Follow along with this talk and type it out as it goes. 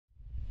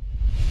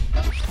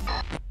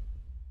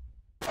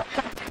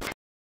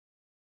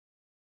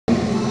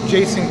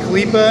Jason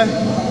Khalipa,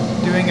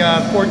 doing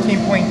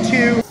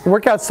 14.2.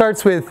 Workout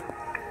starts with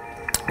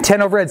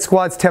 10 overhead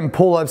squats, 10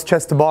 pull-ups,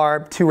 chest to bar,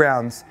 2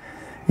 rounds.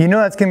 You know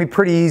that's gonna be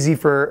pretty easy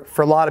for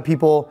a lot of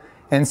people.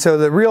 And so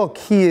the real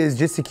key is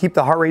just to keep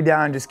the heart rate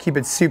down, just keep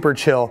it super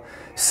chill.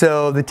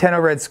 So the 10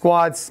 overhead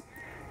squats,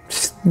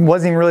 just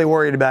wasn't even really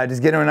worried about it.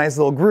 Just get in a nice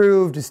little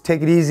groove, just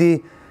take it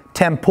easy.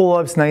 10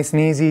 pull-ups, nice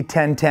and easy,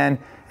 10, 10,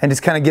 and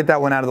just kind of get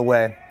that one out of the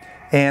way.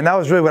 And that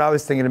was really what I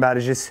was thinking about,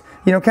 is just,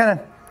 you know, kind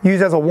of use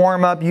as a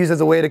warm-up, use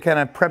as a way to kind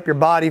of prep your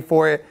body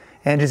for it,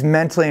 and just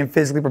mentally and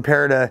physically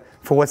prepare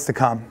for what's to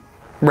come.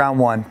 Round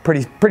one,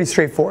 pretty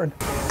straightforward.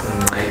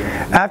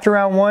 After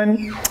round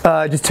one,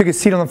 just took a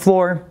seat on the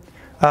floor,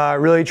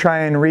 really try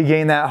and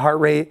regain that heart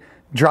rate,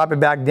 drop it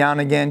back down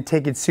again,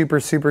 take it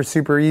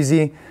super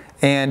easy,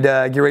 and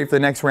get ready for the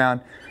next round.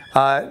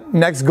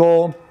 Next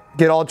goal,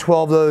 get all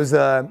 12 of those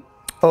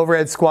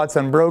overhead squats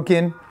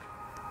unbroken.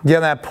 Get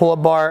on that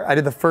pull-up bar. I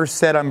did the first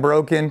set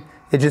unbroken.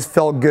 It just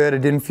felt good. I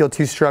didn't feel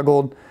too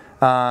struggled.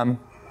 And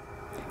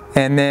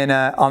then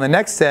on the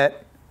next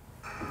set,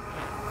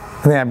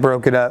 I think I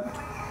broke it up.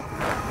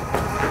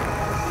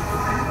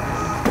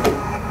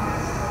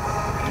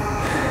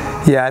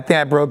 Yeah, I think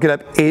I broke it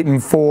up 8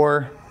 and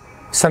 4,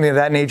 something of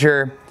that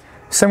nature.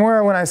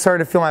 Somewhere when I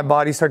started to feel my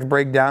body start to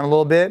break down a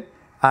little bit,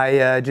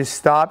 I just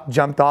stopped,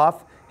 jumped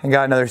off, and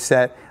got another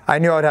set. I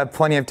knew I would have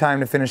plenty of time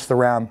to finish the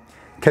round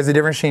because the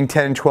difference between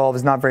 10 and 12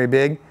 is not very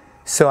big.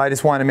 So I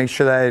just wanted to make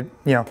sure that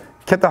I,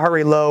 kept the heart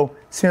rate low.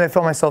 As soon as I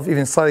felt myself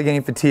even slightly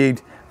getting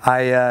fatigued,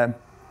 I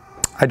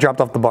dropped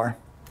off the bar.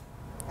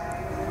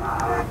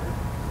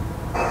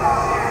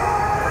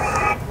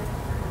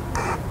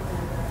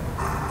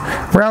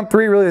 Round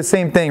 3, really the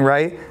same thing,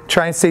 right?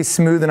 Try and stay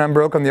smooth and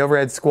unbroken on the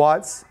overhead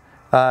squats.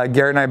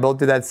 Garrett and I both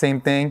did that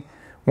same thing.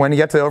 When you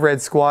get to the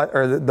overhead squat,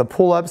 or the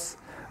pull-ups,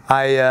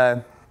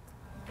 how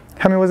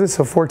many was it?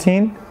 So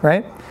 14,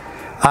 right?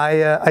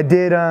 I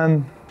did 8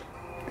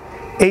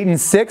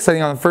 and 6, I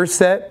think, on the first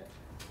set.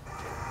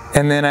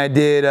 And then I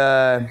did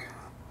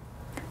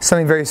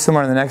something very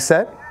similar in the next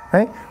set,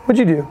 right? What'd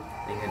you do?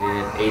 I think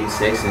I did 8 and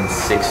 6 and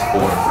 6, 4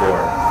 and 4,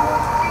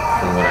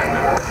 from what I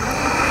remember.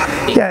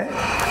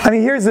 Yeah, I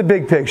mean, here's the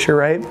big picture,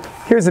 right?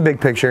 Here's the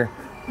big picture.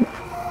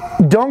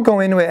 Don't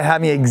go into it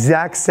having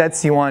exact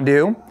sets you want to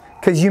do,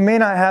 because you may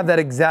not have that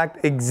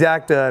exact,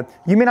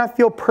 you may not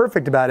feel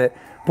perfect about it.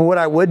 But what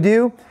I would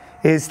do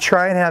is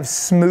try and have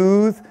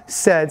smooth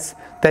sets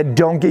that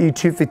don't get you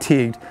too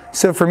fatigued.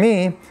 So for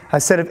me,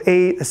 a set of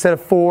 8, a set of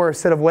 4, a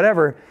set of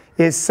whatever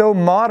is so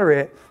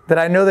moderate that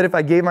I know that if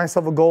I gave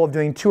myself a goal of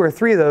doing 2 or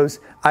 3 of those,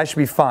 I should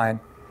be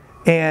fine.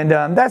 And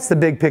that's the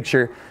big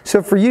picture.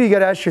 So for you, you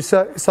gotta ask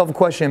yourself a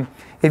question.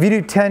 If you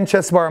do 10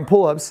 chest bar and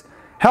pull-ups,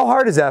 how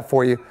hard is that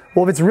for you?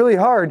 Well, if it's really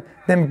hard,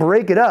 then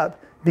break it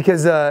up,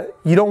 because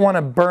you don't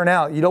wanna burn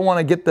out. You don't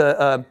wanna get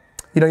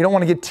you don't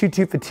want to get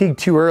too fatigued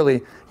too early.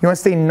 You want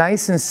to stay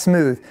nice and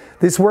smooth.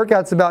 This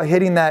workout's about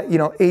hitting that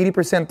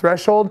 80%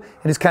 threshold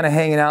and just kind of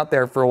hanging out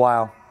there for a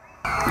while.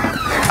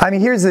 I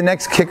mean, here's the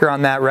next kicker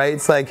on that, right?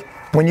 It's like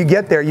when you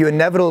get there, you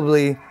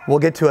inevitably will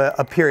get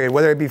to a period,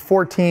 whether it be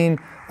 14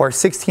 or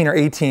 16 or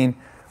 18,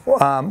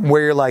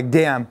 where you're like,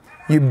 damn,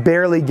 you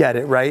barely get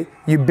it, right?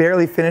 You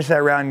barely finish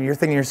that round and you're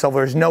thinking to yourself,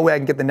 there's no way I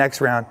can get the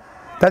next round.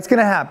 That's going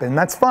to happen.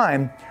 That's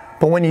fine.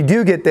 But when you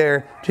do get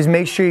there, just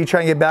make sure you try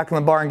and get back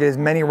on the bar and get as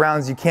many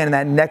rounds as you can in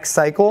that next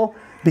cycle,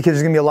 because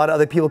there's gonna be a lot of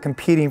other people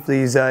competing for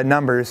these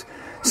numbers.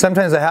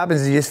 Sometimes what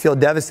happens is you just feel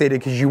devastated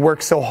because you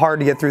work so hard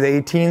to get through the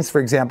 18s,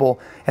 for example,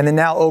 and then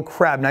now, oh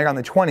crap, now you're on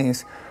the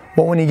 20s.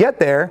 Well, when you get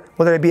there,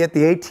 whether it be at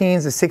the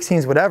 18s, the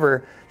 16s,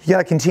 whatever, you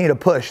gotta continue to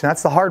push. And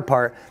that's the hard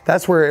part.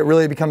 That's where it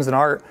really becomes an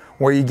art,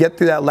 where you get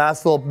through that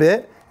last little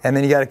bit, and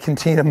then you gotta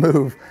continue to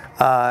move,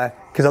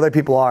 because other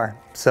people are.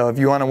 So if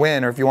you wanna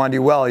win, or if you wanna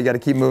do well, you gotta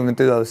keep moving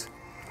through those.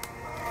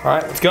 All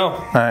right, let's go.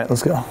 All right,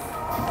 let's go.